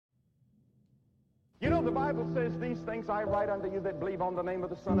You know, the Bible says, these things I write unto you that believe on the name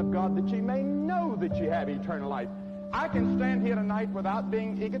of the Son of God, that ye may know that ye have eternal life. I can stand here tonight without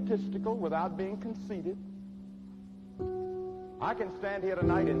being egotistical, without being conceited. I can stand here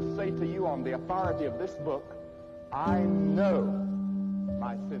tonight and say to you on the authority of this book, I know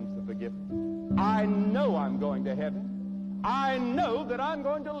my sins are forgiven. I know I'm going to heaven. I know that I'm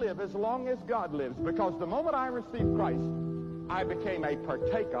going to live as long as God lives, because the moment I received Christ, I became a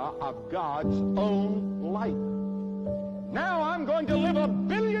partaker of God's own life. Now I'm going to live 1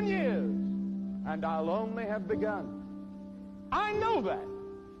 billion years, and I'll only have begun. I know that,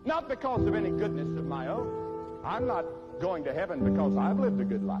 not because of any goodness of my own. I'm not going to heaven because I've lived a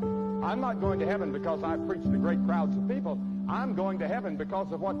good life. I'm not going to heaven because I've preached to great crowds of people. I'm going to heaven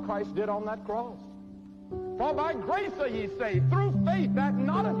because of what Christ did on that cross. For by grace are ye saved, through faith, that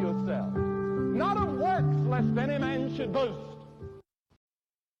not of yourself, not of works, lest any man should boast.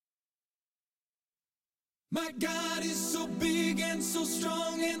 My God is so big and so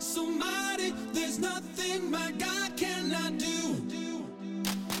strong and so mighty, there's nothing my God cannot do.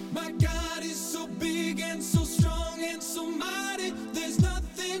 My God is so big and so strong and so mighty, there's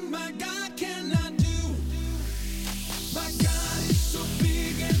nothing my God cannot do. My God is so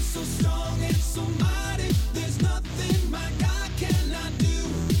big and so strong and so mighty, there's nothing my God cannot do.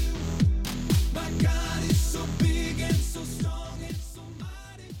 My God is so big and so strong and so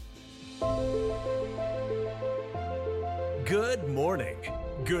mighty. Good morning,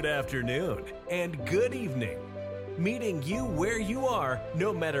 good afternoon, and good evening. Meeting you where you are,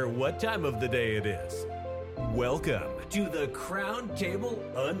 no matter what time of the day it is. Welcome to the Crown Table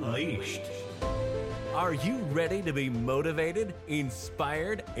Unleashed. Are you ready to be motivated,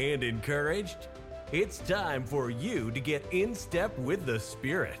 inspired, and encouraged? It's time for you to get in step with the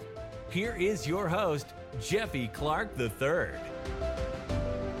Spirit. Here is your host, Jeffy Clark III.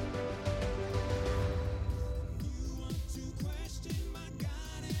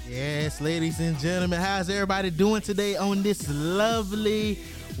 Yes, ladies and gentlemen, how's everybody doing today on this lovely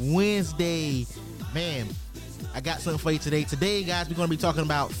Wednesday? Man, I got something for you today. Today, guys, we're going to be talking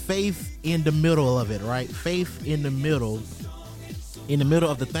about faith in the middle of it, right? Faith in the middle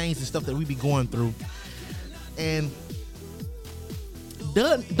of the things and stuff that we be going through. And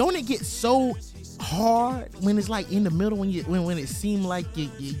don't it get so hard when it's like in the middle, when it seems like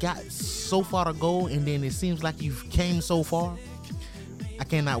you got so far to go, and then it seems like you've came so far? I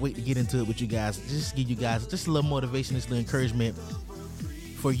cannot wait to get into it with you guys. Just give you guys just a little motivation, just a little encouragement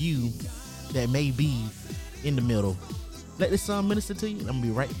for you that may be in the middle. Let this song minister to you. I'm gonna be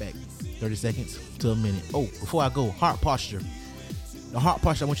right back. 30 seconds to a minute. Oh, before I go, heart posture. The heart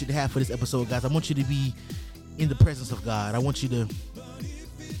posture I want you to have for this episode, guys. I want you to be in the presence of God. I want you to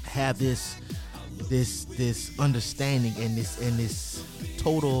have this understanding and this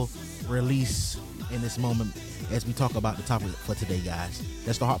total release in this moment as we talk about the topic for today, guys.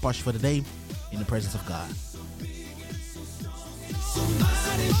 That's the heart posture for today, in the presence of God.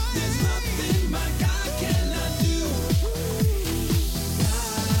 Somebody, there's nothing my God cannot do.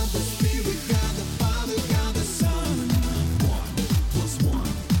 God the Spirit, God the Father, God the Son. 1 + 1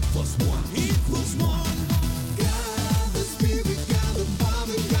 + 1 = 1. God the Spirit, God the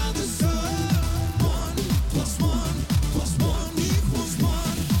Father, God the Son. 1 + 1 + 1 =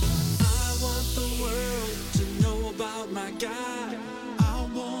 1. I want the world to know about my God. I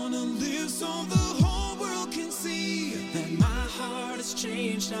want to live so the whole world can see that my heart has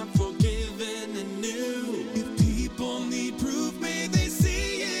changed, I'm forgiven and new. If people need proof, may they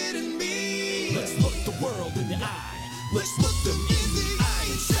see it in me. Let's look the world in the eye. Let's look them in the eye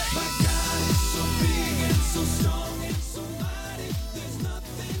and say, my God is so big and so strong and so mighty, there's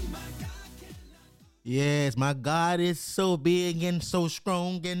nothing my God cannot. Yes, my God is so big and so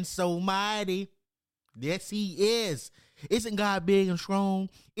strong and so mighty. Yes, he is. Isn't God big and strong?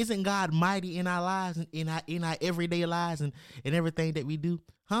 Isn't God mighty in our lives, in our everyday lives and everything that we do?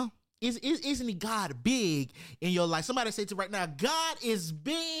 Huh? Isn't he God big in your life? Somebody say to right now, God is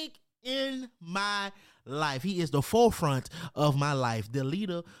big in my life. He is the forefront of my life, the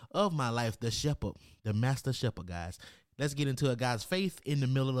leader of my life, the shepherd, the master shepherd, guys. Let's get into it, guys. Faith in the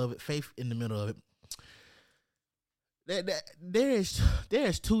middle of it. Faith in the middle of it.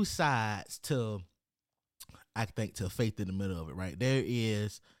 There's two sides to, I think, to faith in the middle of it, right? There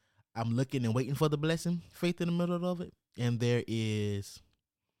is, I'm looking and waiting for the blessing, faith in the middle of it. And there is,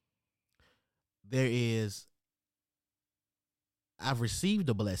 I've received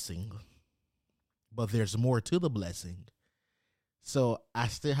a blessing, but there's more to the blessing. So I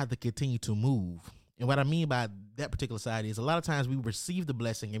still have to continue to move. And what I mean by that particular side is a lot of times we receive the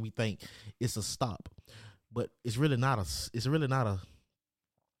blessing and we think it's a stop, but it's really not a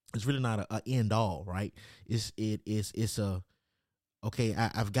It's really not a end all, right? It's a okay.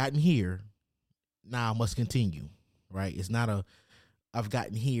 I've gotten here, now I must continue, right? It's not a I've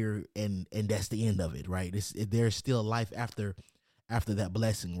gotten here and that's the end of it, right? There's still life after that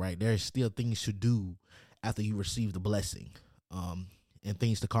blessing, right? There's still things to do after you receive the blessing, and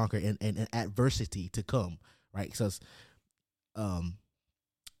things to conquer and adversity to come, right? So, a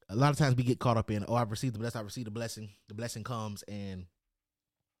lot of times we get caught up in, I've received the blessing comes, and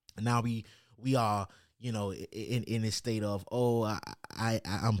now we are, in this state of,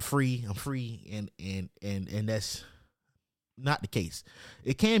 I'm free, and that's not the case.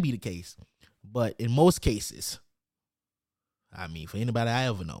 It can be the case, but in most cases, I mean, for anybody I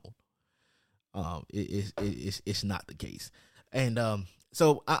ever know, it's not the case. And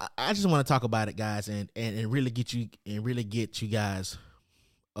so I just want to talk about it, guys, and really get you guys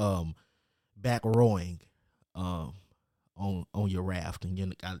back rowing on your raft.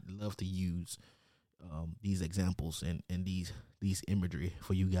 And I love to use these examples and these imagery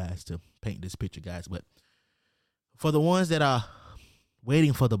for you guys to paint this picture, guys. But for the ones that are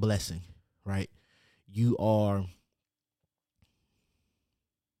waiting for the blessing, right? You are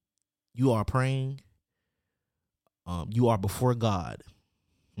praying. You are before God.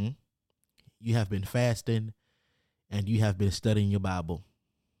 You have been fasting, and you have been studying your Bible.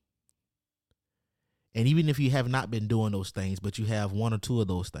 And even if you have not been doing those things, but you have one or two of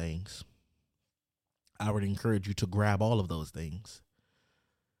those things, I would encourage you to grab all of those things.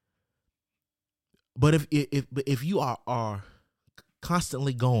 But if you are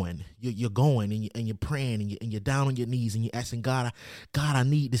constantly going, you're going and you're praying and you're down on your knees and you're asking God, I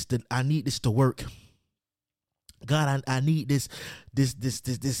need this to work. God, I need this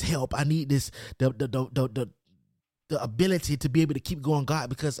help. I need the ability to be able to keep going, God,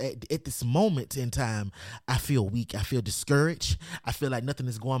 because at this moment in time, I feel weak. I feel discouraged. I feel like nothing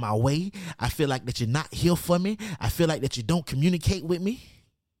is going my way. I feel like that you're not here for me. I feel like that you don't communicate with me.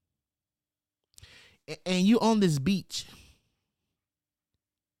 And you on this beach.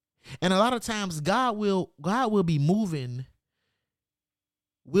 And a lot of times God will be moving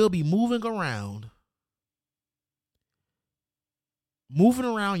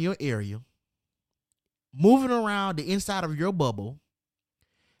around your area, moving around the inside of your bubble,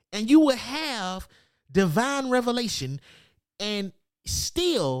 and you will have divine revelation, and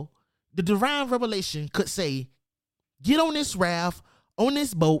still the divine revelation could say, get on this raft, on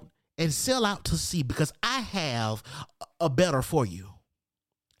this boat, and sail out to sea, because I have a better for you.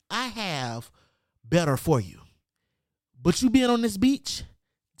 I have better for you. But you being on this beach,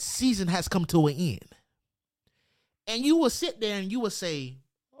 season has come to an end. And you will sit there and you will say,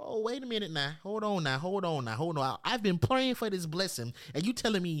 oh, wait a minute now. Hold on. I've been praying for this blessing, and you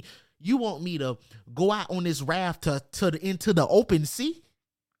telling me you want me to go out on this raft into the open sea?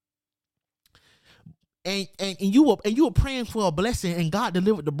 And you were praying for a blessing, and God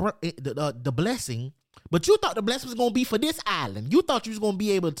delivered the blessing, but you thought the blessing was gonna be for this island. You thought you was gonna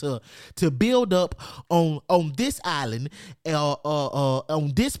be able to build up on this island,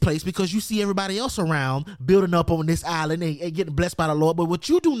 on this place, because you see everybody else around building up on this island and getting blessed by the Lord. But what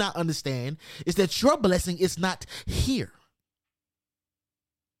you do not understand is that your blessing is not here.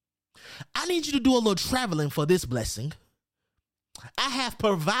 I need you to do a little traveling for this blessing. I have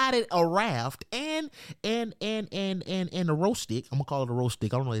provided a raft and a row stick. I'm gonna call it a row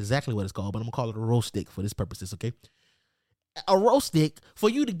stick. I don't know exactly what it's called, but I'm gonna call it a row stick for this purposes, okay? A row stick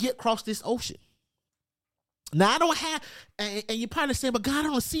for you to get across this ocean. Now I don't have, and you're probably saying, but God, I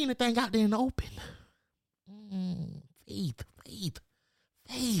don't see anything out there in the open. Faith.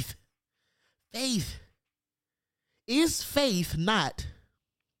 Is faith not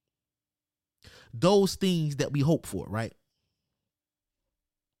those things that we hope for, right?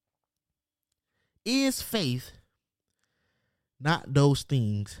 Is faith not those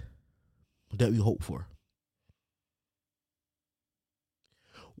things that we hope for?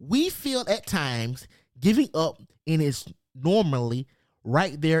 We feel at times giving up, and it's normally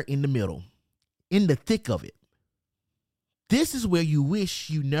right there in the middle, in the thick of it. This is where you wish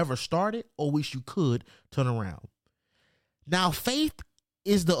you never started or wish you could turn around. Now, faith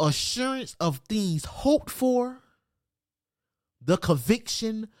is the assurance of things hoped for, the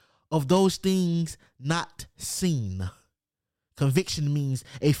conviction of those things not seen. Conviction means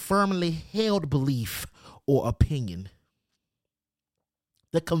a firmly held belief or opinion.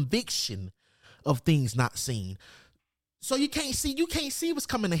 The conviction of things not seen. So you can't see what's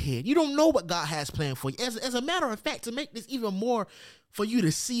coming ahead. You don't know what God has planned for you. As a matter of fact, to make this even more for you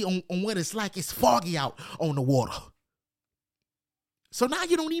to see on what it's like, it's foggy out on the water. So now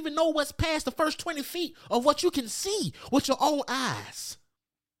you don't even know what's past the first 20 feet of what you can see with your own eyes.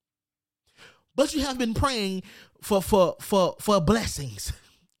 but you have been praying for blessings.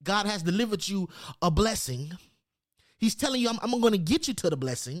 God has delivered you a blessing. He's telling you, I'm going to get you to the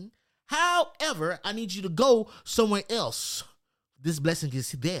blessing. However, I need you to go somewhere else. This blessing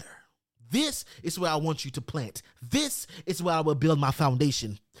is there. This is where I want you to plant. This is where I will build my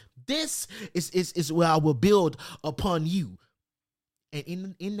foundation. This is where I will build upon you.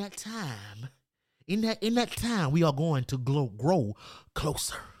 And in that time, we are going to grow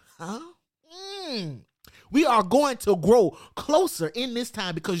closer. Huh? We are going to grow closer in this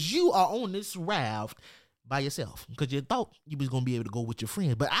time because you are on this raft by yourself. Because you thought you was going to be able to go with your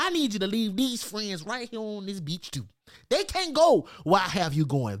friends. But I need you to leave these friends right here on this beach too. They can't go where I have you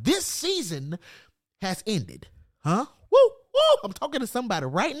going. This season has ended. Huh? Woo, woo. I'm talking to somebody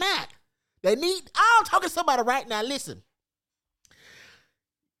right now. I'm talking to somebody right now. Listen.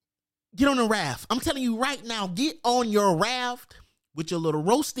 Get on the raft. I'm telling you right now, get on your raft with your little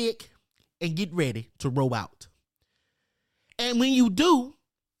row stick and get ready to row out. And when you do,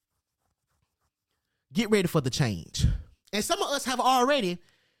 get ready for the change. And some of us have already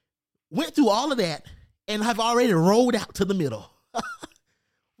went through all of that and have already rolled out to the middle.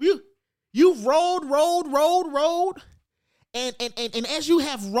 You've rolled. And as you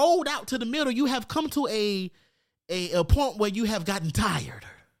have rolled out to the middle, you have come to a point where you have gotten tired.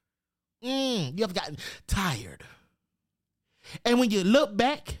 You have gotten tired. And when you look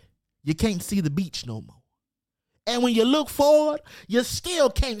back, you can't see the beach no more. And when you look forward, you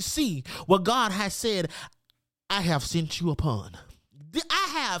still can't see what God has said, I have sent you upon.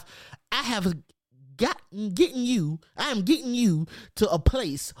 I am getting you to a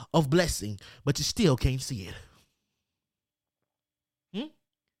place of blessing, but you still can't see it.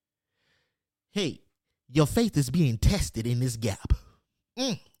 Hey, your faith is being tested in this gap.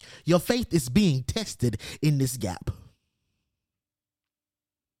 Your faith is being tested in this gap.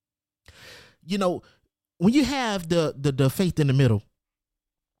 You know, when you have the faith in the middle,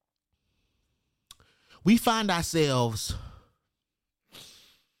 we find ourselves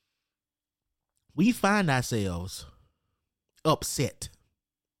upset.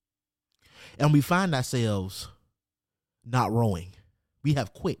 And we find ourselves not rowing. We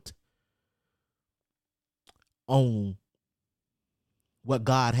have quit on what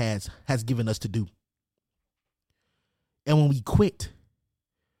God has given us to do. And when we quit,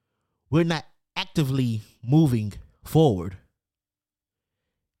 we're not actively moving forward.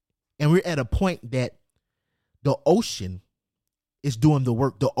 And we're at a point that the ocean is doing the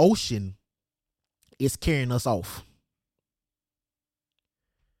work. The ocean is carrying us off.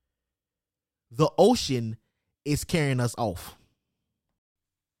 The ocean is carrying us off.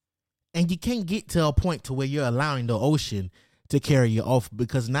 And you can't get to a point to where you're allowing the ocean to carry you off,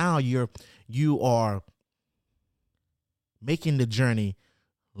 because now you are making the journey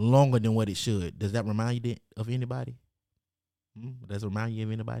longer than what it should. Does that remind you of anybody? Does it remind you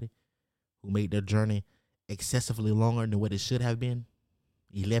of anybody who made their journey excessively longer than what it should have been?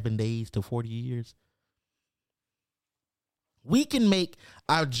 11 days to 40 years. We can make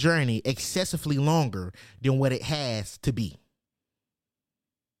our journey excessively longer than what it has to be.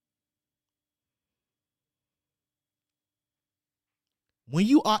 When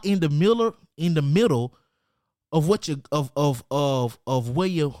you are in the middle of what you of where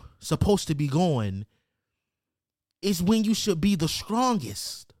you're supposed to be going, is when you should be the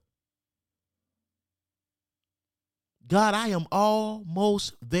strongest. God, I am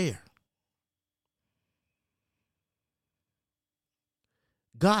almost there.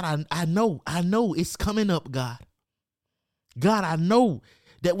 God, I know it's coming up, God. God, I know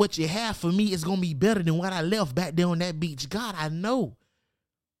that what you have for me is going to be better than what I left back there on that beach. God, I know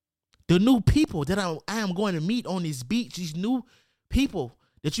the new people that I am going to meet on this beach, these new people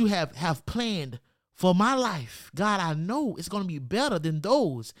that you have planned for my life. God, I know it's going to be better than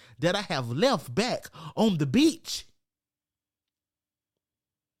those that I have left back on the beach.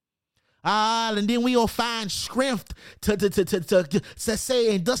 And then we will find strength to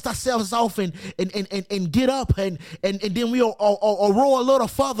say and dust ourselves off and get up and then we'll row a little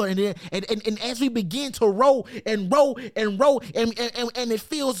further and as we begin to row and it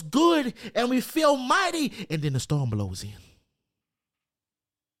feels good and we feel mighty, and then the storm blows in.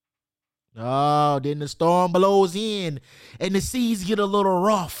 Then the storm blows in and the seas get a little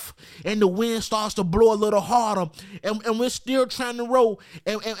rough and the wind starts to blow a little harder and we're still trying to row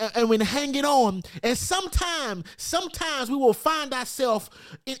and we're hanging on. And sometimes we will find ourselves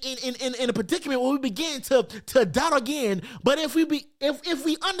in a predicament where we begin to doubt again. But if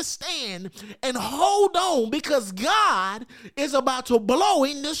we understand and hold on, because God is about to blow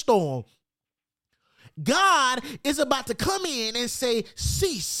in the storm. God is about to come in and say,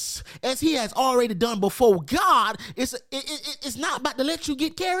 cease, as he has already done before. God is it's not about to let you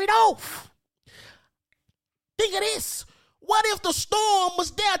get carried off. Think of this. What if the storm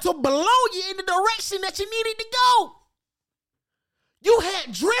was there to blow you in the direction that you needed to go? You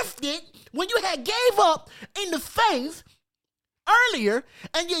had drifted when you had gave up in the faith earlier,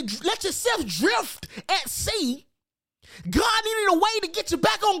 and you let yourself drift at sea. God needed a way to get you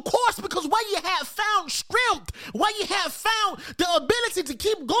back on course, because while you had found strength, while you had found the ability to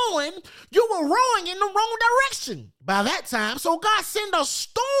keep going, you were rowing in the wrong direction by that time. So God sent a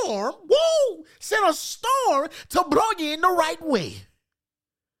storm, sent a storm to blow you in the right way.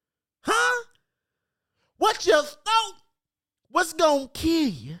 Huh? What you thought was gonna kill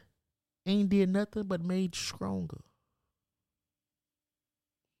you ain't did nothing but made you stronger.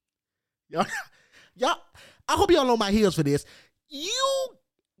 Y'all, I hope y'all on my heels for this. You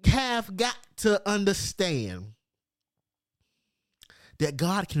have got to understand that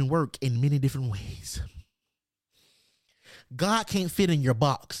God can work in many different ways. God can't fit in your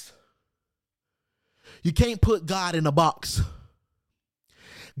box. You can't put God in a box.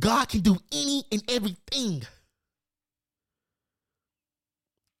 God can do any and everything.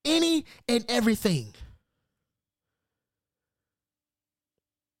 Any and everything.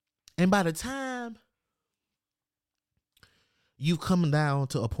 And by the time you come down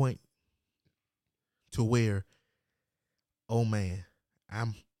to a point to where, oh man,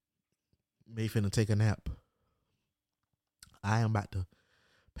 I'm may finna take a nap. I am about to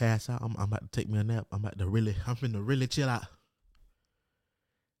pass out. I'm about to take me a nap. I'm finna really chill out.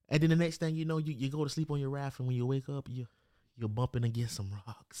 And then the next thing you know, you go to sleep on your raft, and when you wake up, you're bumping against some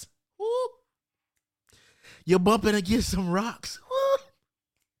rocks. Woo! You're bumping against some rocks. Woo!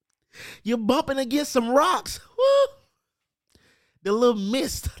 You're bumping against some rocks. Woo! The little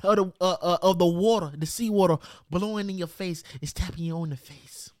mist of the water, the seawater blowing in your face is tapping you on the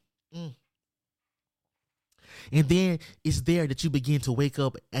face. And then it's there that you begin to wake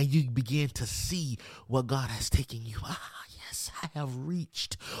up and you begin to see what God has taken you. Yes, I have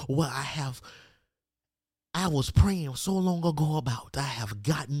reached what I was praying so long ago about. I have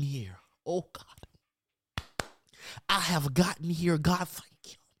gotten here. Oh God. I have gotten here. God, thank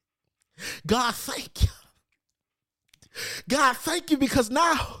you. God, thank you. God, thank you, because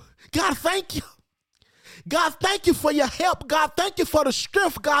now, God, thank you. God, thank you for your help. God, thank you for the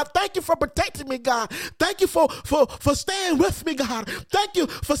strength. God, thank you for protecting me, God. Thank you for staying with me, God. Thank you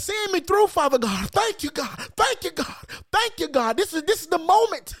for seeing me through, Father God. Thank you, God. Thank you, God. Thank you, God. This is the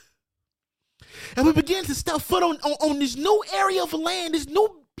moment. And we begin to step foot on this new area of land, this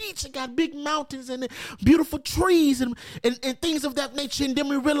new beach. It got big mountains and beautiful trees and things of that nature. And then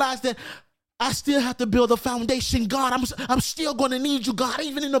we realize that I still have to build a foundation. God, I'm still going to need you, God,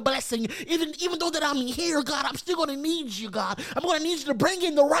 even in the blessing. Even though that I'm here, God, I'm still going to need you, God. I'm going to need you to bring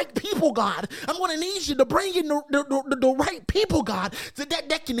in the right people, God. I'm going to need you to bring in the right people, God, so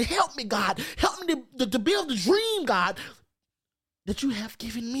that can help me, God. Help me to build the dream, God, that you have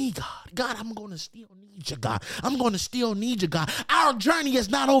given me, God. God, I'm going to still need you, God. I'm going to still need you, God. Our journey is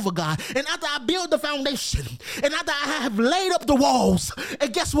not over, God. And after I build the foundation, and after I have laid up the walls,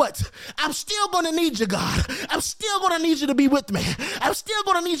 and guess what? I'm still going to need you, God. I'm still going to need you to be with me. I'm still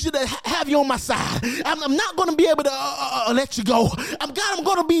going to need you to have you on my side. I'm not going to be able to let you go. I'm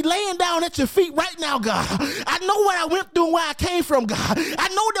going to be laying down at your feet right now, God. I know what I went through and where I came from, God. I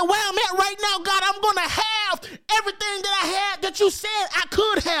know that where I'm at right now, God, I'm going to have everything that I had that you said I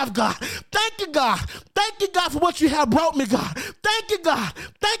could have, God. Thank you, God. Thank you, God, for what you have brought me, God. Thank you, God.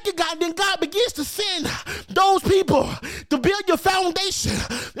 Thank you, God. Then God begins to send those people to build your foundation.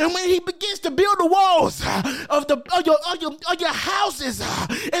 And when he begins to build the walls of your houses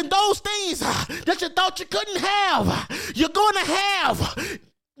and those things that you thought you couldn't have, you're going to have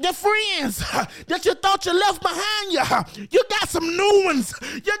the friends that you thought you left behind you. You got some new ones.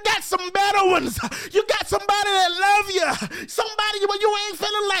 You got some better ones. You got somebody that love you. Somebody where you ain't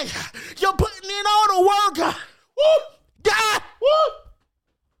feeling like you're putting in all the work. Woo! God!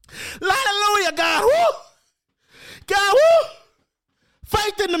 Woo! Hallelujah, God! Woo! God! Woo!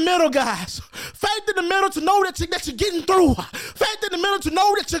 Faith in the middle, guys. Faith in the middle to know that you're getting through. Faith in the middle to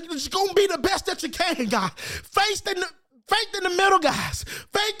know that you're going to be the best that you can, God. Faith in the middle, guys.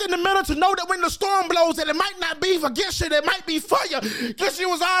 Faith in the middle to know that when the storm blows, that it might not be against you, it might be for you, because you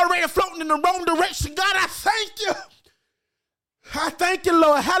was already floating in the wrong direction. God, I thank you. I thank you,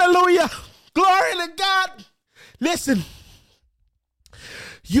 Lord. Hallelujah. Glory to God. Listen,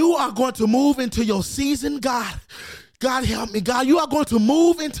 you are going to move into your season, God. God help me, God. You are going to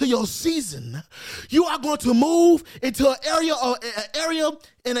move into your season. You are going to move into an area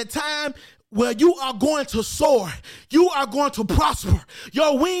and a time where you are going to soar. You are going to prosper.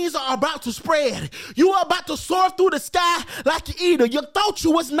 Your wings are about to spread. You are about to soar through the sky like an eagle. You thought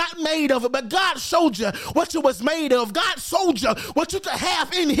you was not made of it, but God showed you what you was made of. God showed you what you could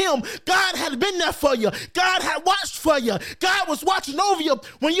have in him. God had been there for you. God had watched for you. God was watching over you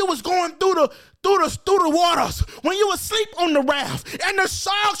when you was going through the waters, when you were asleep on the raft, and the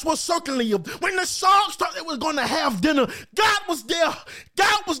sharks were circling you. When the sharks thought they was going to have dinner, God was there.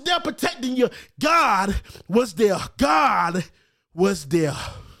 God was there protecting you. God was there. God was there.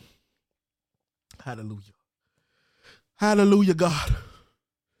 Hallelujah. Hallelujah, God.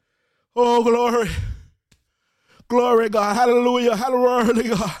 Oh, glory. Glory, God. Hallelujah.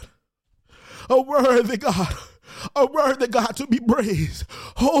 Hallelujah, God. A worthy God. A worthy God to be praised.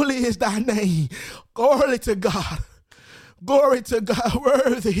 Holy is thy name. Glory to God. Glory to God.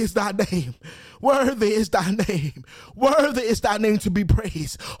 Worthy is thy name. Worthy is thy name. Worthy is thy name to be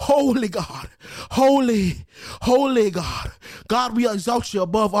praised. Holy God. Holy, holy God. God, we exalt you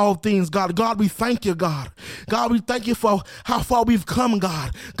above all things, God. God, we thank you, God. God, we thank you for how far we've come,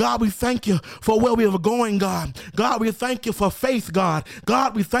 God. God, we thank you for where we are going, God. God, we thank you for faith, God.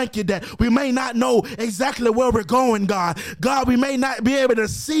 God, we thank you that we may not know exactly where we're going, God. God, we may not be able to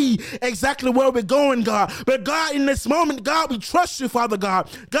see exactly where we're going, God. But God, in this moment, God, we trust you, Father God.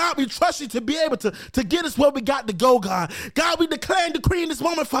 God, we trust you to be able to get us where we got to go, God. God, we declare and decree in this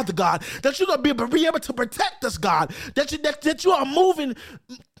moment, Father God, that you're going to be able to protect us, God. That you are moving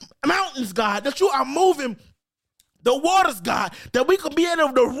mountains, God. That you are moving the waters, God, that we can be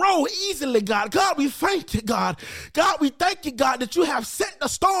able to row easily, God. God, we thank you, God. God, we thank you, God, that you have sent the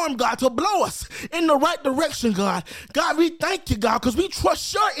storm, God, to blow us in the right direction, God. God, we thank you, God, because we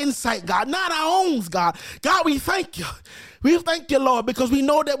trust your insight, God, not our own, God. God, we thank you. We thank you, Lord, because we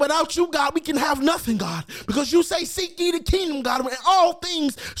know that without you, God, we can have nothing, God. Because you say, seek ye the kingdom, God, and all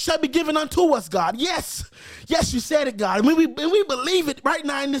things shall be given unto us, God. Yes, yes, you said it, God. And we believe it right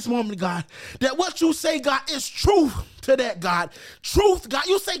now in this moment, God, that what you say, God, is truth to that, God. Truth, God.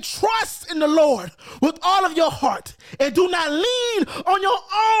 You say trust in the Lord with all of your heart and do not lean on your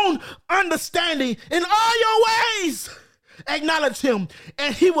own understanding. In all your ways, acknowledge him,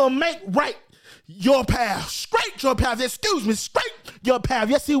 and he will make right your path. Straight your path. Straight your path.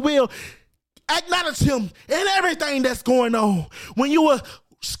 Yes, he will. Acknowledge him in everything that's going on. When you were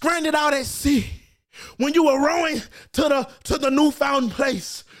stranded out at sea, when you were rowing to the newfound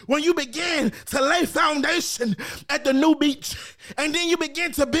place, when you began to lay foundation at the new beach, and then you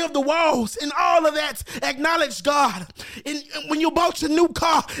begin to build the walls and all of that, acknowledge God. And when you bought your new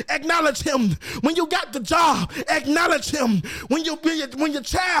car, acknowledge him. When you got the job, acknowledge him. When your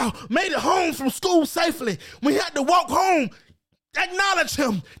child made it home from school safely, when you had to walk home, acknowledge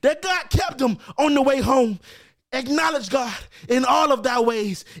him, that God kept him on the way home. Acknowledge God in all of thy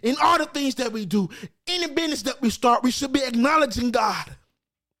ways, in all the things that we do. Any business that we start, we should be acknowledging God.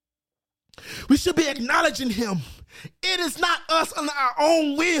 We should be acknowledging him. It is not us on our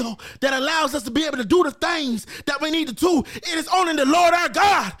own will that allows us to be able to do the things that we need to do. It is only the Lord our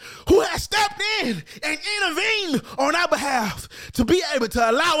God who has stepped in and intervened on our behalf to be able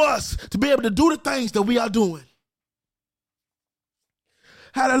to allow us to be able to do the things that we are doing.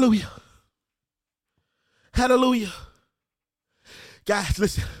 Hallelujah. Hallelujah. Guys,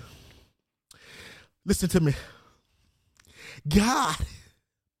 listen. Listen to me. God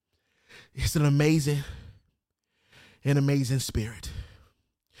is an amazing spirit,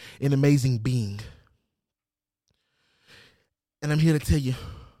 an amazing being. And I'm here to tell you,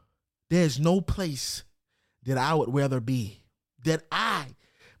 there's no place that I would rather be, that I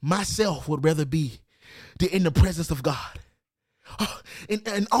myself would rather be, than in the presence of God.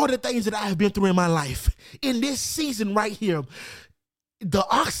 And all the things that I have been through in my life, in this season right here, the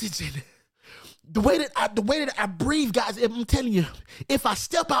oxygen, the way that I breathe, guys, I'm telling you, if I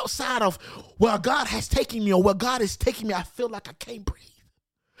step outside of where God has taken me or where God is taking me, I feel like I can't breathe.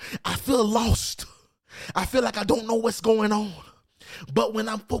 I feel lost. I feel like I don't know what's going on. But when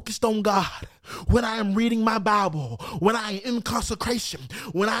I'm focused on God, when I am reading my Bible, when I am in consecration,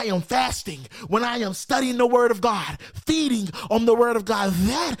 when I am fasting, when I am studying the Word of God, feeding on the Word of God,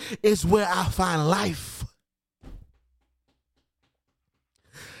 that is where I find life.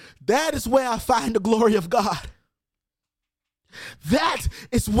 That is where I find the glory of God. That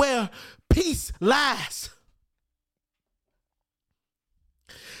is where peace lies.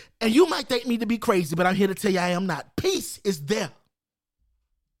 And you might think me to be crazy, but I'm here to tell you I am not. Peace is there.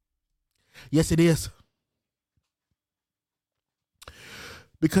 Yes, it is.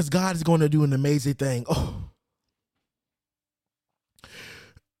 Because God is going to do an amazing thing. Oh,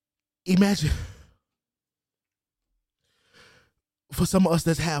 imagine for some of us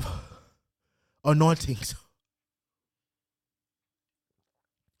that have anointings.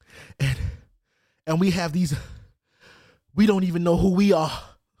 And we have these, we don't even know who we are.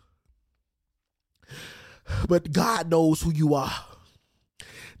 But God knows who you are.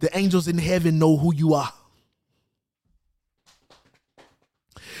 The angels in heaven know who you are.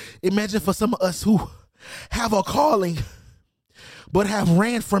 Imagine for some of us who have a calling, but have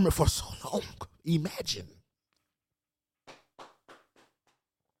ran from it for so long. Imagine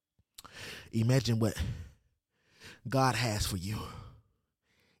what God has for you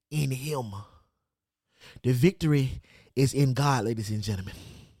in Him. The victory is in God, ladies and gentlemen.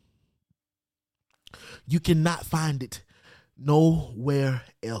 You cannot find it nowhere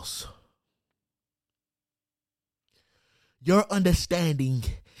else. Your understanding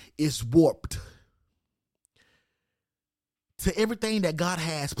is warped to everything that God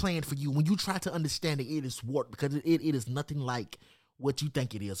has planned for you. When you try to understand it, it is warped because it is nothing like what you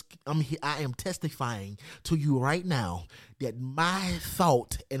think it is. I am testifying to you right now that my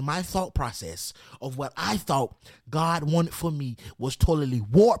thought and my thought process of what I thought God wanted for me was totally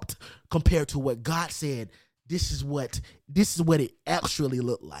warped compared to what God said. This is what it actually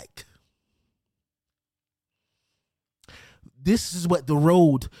looked like. This is what the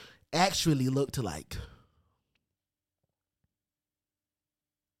road actually looked like.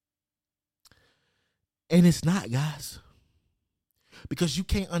 And it's not, guys. Because you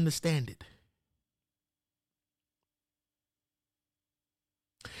can't understand it.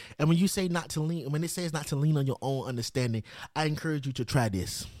 And when you say not to lean, when it says not to lean on your own understanding, I encourage you to try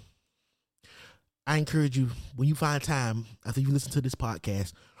this. I encourage you, when you find time after you listen to this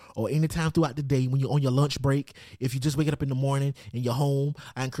podcast, or anytime throughout the day when you're on your lunch break, if you're just waking up in the morning and you're home,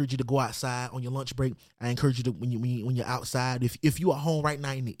 I encourage you to go outside on your lunch break. I encourage you to, when you're outside, if you are home right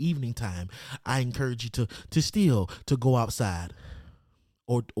now in the evening time, I encourage you to go outside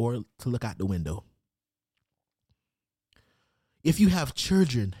or to look out the window. If you have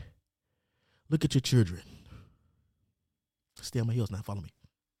children, look at your children. Stay on my heels now, follow me.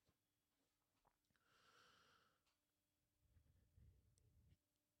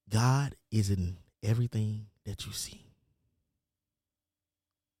 God is in everything that you see.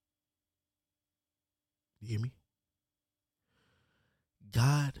 You hear me?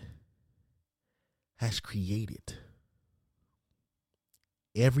 God has created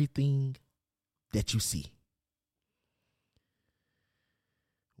everything that you see.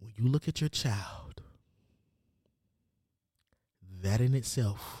 When you look at your child, that in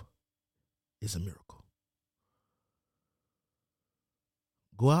itself is a miracle.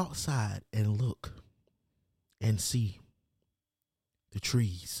 Go outside and look and see the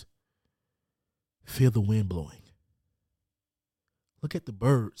trees. Feel the wind blowing. Look at the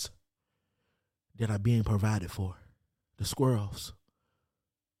birds that are being provided for. The squirrels.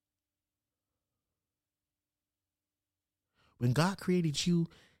 When God created you,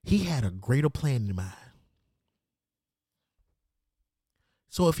 He had a greater plan in mind.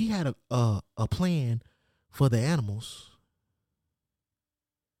 So if He had a plan for the animals,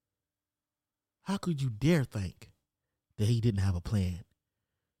 how could you dare think that He didn't have a plan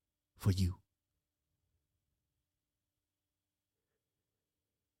for you?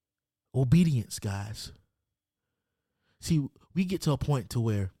 Obedience, guys. See, we get to a point to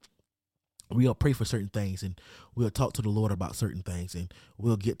where we'll pray for certain things and we'll talk to the Lord about certain things, and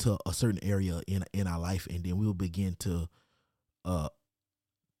we'll get to a certain area in our life, and then we'll begin to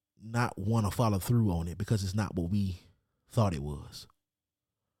not want to follow through on it because it's not what we thought it was.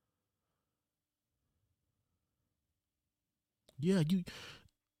 Yeah,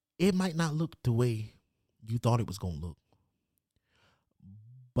 it might not look the way you thought it was going to look.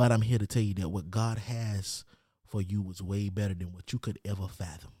 But I'm here to tell you that what God has for you was way better than what you could ever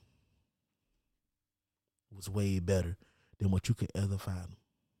fathom. It was way better than what you could ever fathom.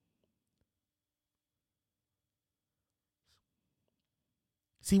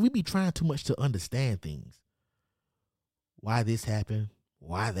 See, we be trying too much to understand things. Why this happened,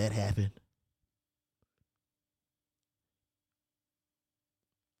 why that happened.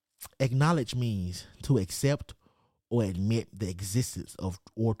 Acknowledge means to accept or admit the existence of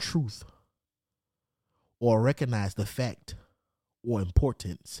or truth, or recognize the fact or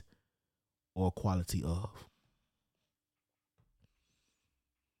importance or quality of.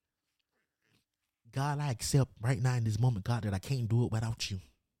 God, I accept right now in this moment, God, that I can't do it without you.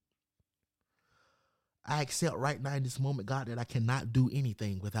 I accept right now in this moment, God, that I cannot do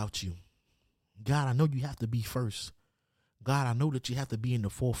anything without you. God, I know you have to be first. God, I know that you have to be in the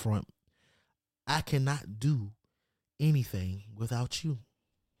forefront. I cannot do anything without you.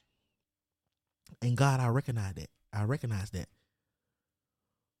 And God, I recognize that. I recognize that.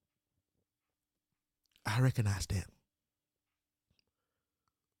 I recognize that.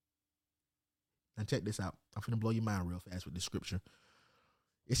 Now check this out. I'm finna blow your mind real fast with this scripture.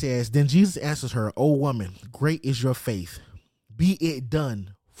 It says, then Jesus answers her, O woman, great is your faith. Be it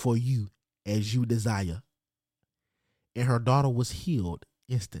done for you as you desire. And her daughter was healed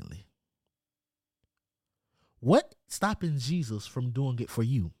instantly. What stopping Jesus from doing it for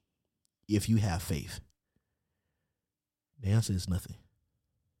you if you have faith? The answer is nothing.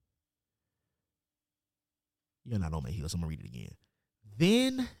 You're not on my heels. I'm going to read it again.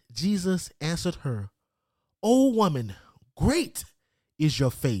 Then Jesus answered her, O woman, great is your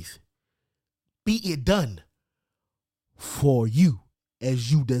faith. Be it done for you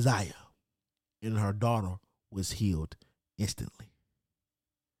as you desire. And her daughter was healed instantly.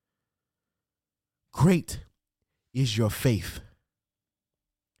 Great is your faith.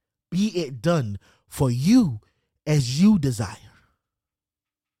 Be it done for you as you desire.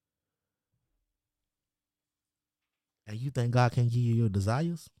 And you think God can't give you your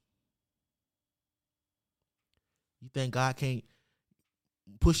desires? You think God can't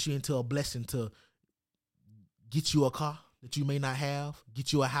push you into a blessing to get you a car that you may not have,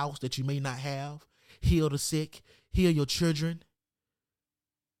 get you a house that you may not have, heal the sick, heal your children?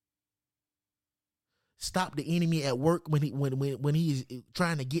 Stop the enemy at work when he is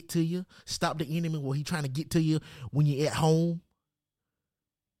trying to get to you. Stop the enemy when he's trying to get to you when you're at home.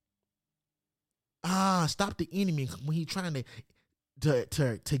 Stop the enemy when he's trying to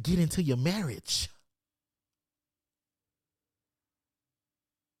get into your marriage.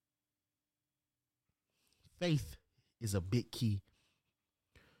 Faith is a big key.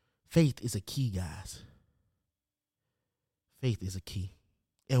 Faith is a key, guys. Faith is a key.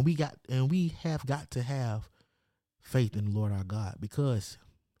 And we have got to have faith in the Lord our God, because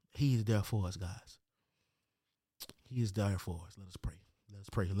he is there for us, guys. He is there for us. Let us pray. Let us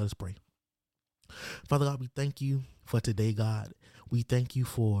pray. Let us pray. Father God, we thank you for today, God. We thank you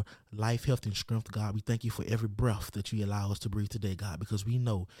for life, health, and strength, God. We thank you for every breath that you allow us to breathe today, God, because we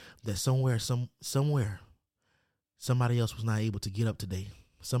know that somewhere, somebody else was not able to get up today.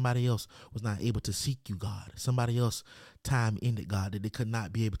 Somebody else was not able to seek you, God. Somebody else time ended, God, that they could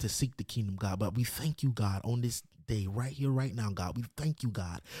not be able to seek the kingdom, God. But we thank you, God, on this day, right here, right now, God. We thank you,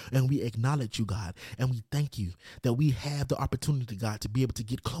 God, and we acknowledge you, God, and we thank you that we have the opportunity, God, to be able to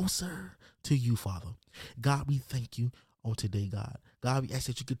get closer to you, Father. God, we thank you on today, God. God, we ask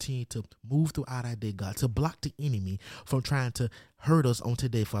that you continue to move throughout our day, God, to block the enemy from trying to hurt us on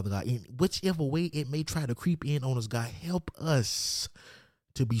today, Father God. In whichever way it may try to creep in on us, God, help us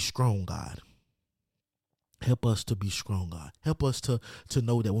to be strong, God. Help us to be strong, God. Help us to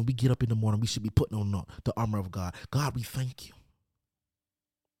know that when we get up in the morning, we should be putting on the armor of God. God, we thank you.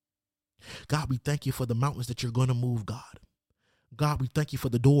 God, we thank you for the mountains that you're going to move, God. God, we thank you for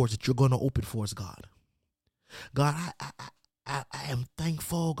the doors that you're going to open for us, God. God, I am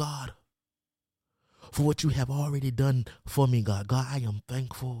thankful, God, for what you have already done for me, God. God, I am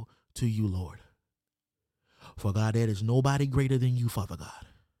thankful to you, Lord. For God, there is nobody greater than you, Father God.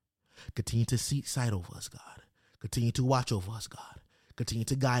 Continue to seat sight over us, God. Continue to watch over us, God. Continue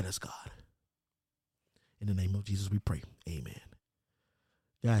to guide us, God. In the name of Jesus, we pray. Amen.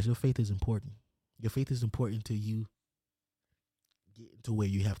 Guys, your faith is important. Your faith is important to you getting to where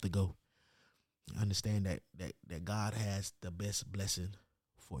you have to go. Understand that God has the best blessing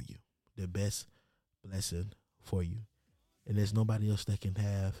for you. The best blessing for you. And there's nobody else that can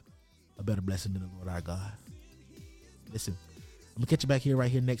have a better blessing than the Lord our God. Listen, I'm going to catch you back here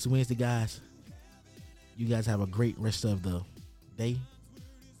right here next Wednesday, guys. You guys have a great rest of the day,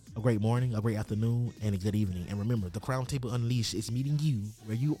 a great morning, a great afternoon, and a good evening. And remember, the Crown Table Unleashed is meeting you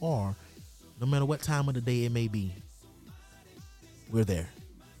where you are, no matter what time of the day it may be. We're there.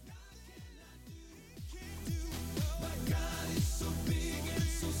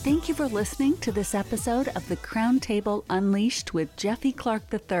 Thank you for listening to this episode of the Crown Table Unleashed with Jeffy Clark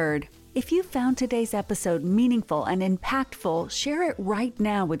III. If you found today's episode meaningful and impactful, share it right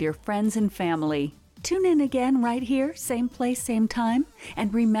now with your friends and family. Tune in again right here, same place, same time.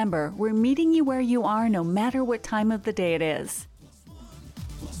 And remember, we're meeting you where you are no matter what time of the day it is.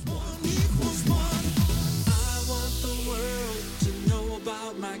 I want the world to know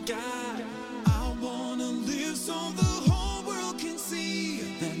about my God. I want to live so the whole world can see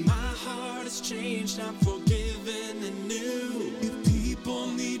that my heart has changed. I'm forgiven and new. If people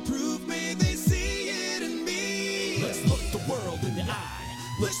need proof, may they see it in me. Let's look the world in the eye.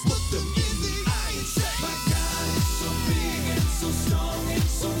 Let's look them in